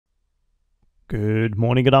Good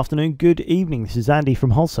morning, good afternoon, good evening. This is Andy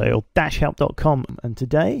from wholesale-help.com, and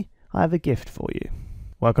today I have a gift for you.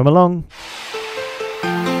 Welcome along.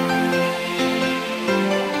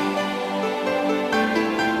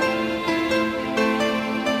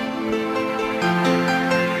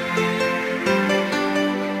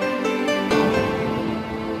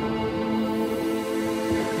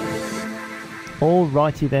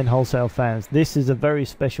 Alrighty then, wholesale fans, this is a very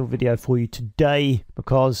special video for you today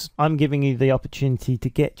because I'm giving you the opportunity to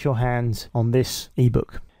get your hands on this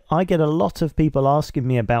ebook. I get a lot of people asking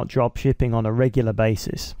me about drop shipping on a regular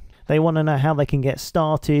basis. They want to know how they can get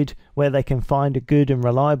started, where they can find a good and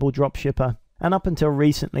reliable drop shipper, and up until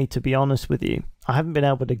recently, to be honest with you, I haven't been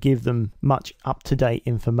able to give them much up-to-date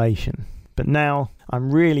information. But now I'm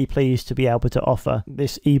really pleased to be able to offer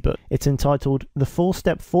this ebook. It's entitled The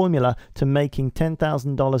 4-Step Formula to Making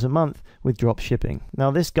 $10,000 a Month with Drop Shipping. Now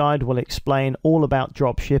this guide will explain all about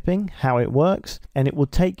drop shipping, how it works, and it will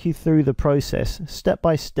take you through the process step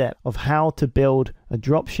by step of how to build a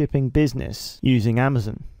drop shipping business using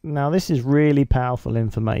Amazon. Now this is really powerful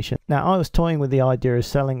information. Now I was toying with the idea of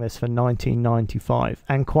selling this for $19.95,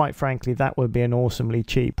 and quite frankly that would be an awesomely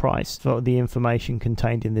cheap price for the information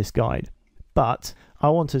contained in this guide. But I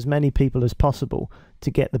want as many people as possible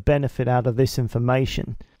to get the benefit out of this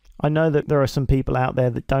information. I know that there are some people out there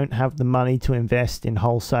that don't have the money to invest in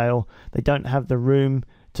wholesale. They don't have the room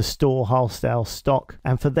to store wholesale stock,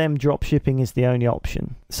 and for them drop shipping is the only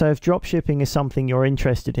option. So if drop shipping is something you're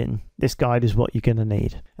interested in, this guide is what you're going to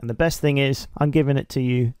need. And the best thing is, I'm giving it to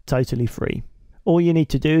you totally free. All you need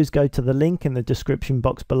to do is go to the link in the description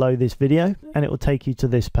box below this video and it will take you to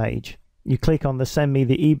this page. You click on the send me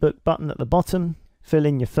the ebook button at the bottom, fill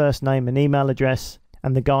in your first name and email address,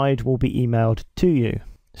 and the guide will be emailed to you.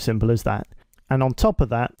 Simple as that. And on top of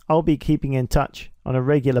that, I'll be keeping in touch on a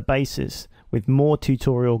regular basis with more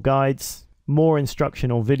tutorial guides, more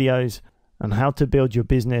instructional videos on how to build your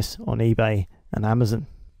business on eBay and Amazon.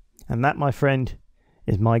 And that, my friend,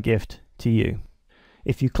 is my gift to you.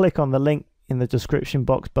 If you click on the link in the description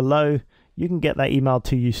box below, you can get that emailed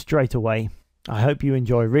to you straight away. I hope you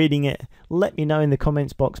enjoy reading it. Let me know in the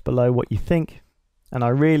comments box below what you think, and I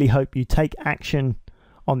really hope you take action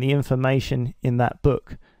on the information in that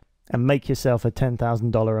book and make yourself a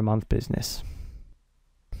 $10,000 a month business.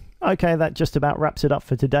 Okay, that just about wraps it up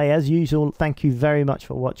for today. As usual, thank you very much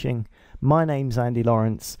for watching. My name's Andy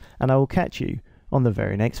Lawrence, and I will catch you on the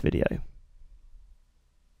very next video.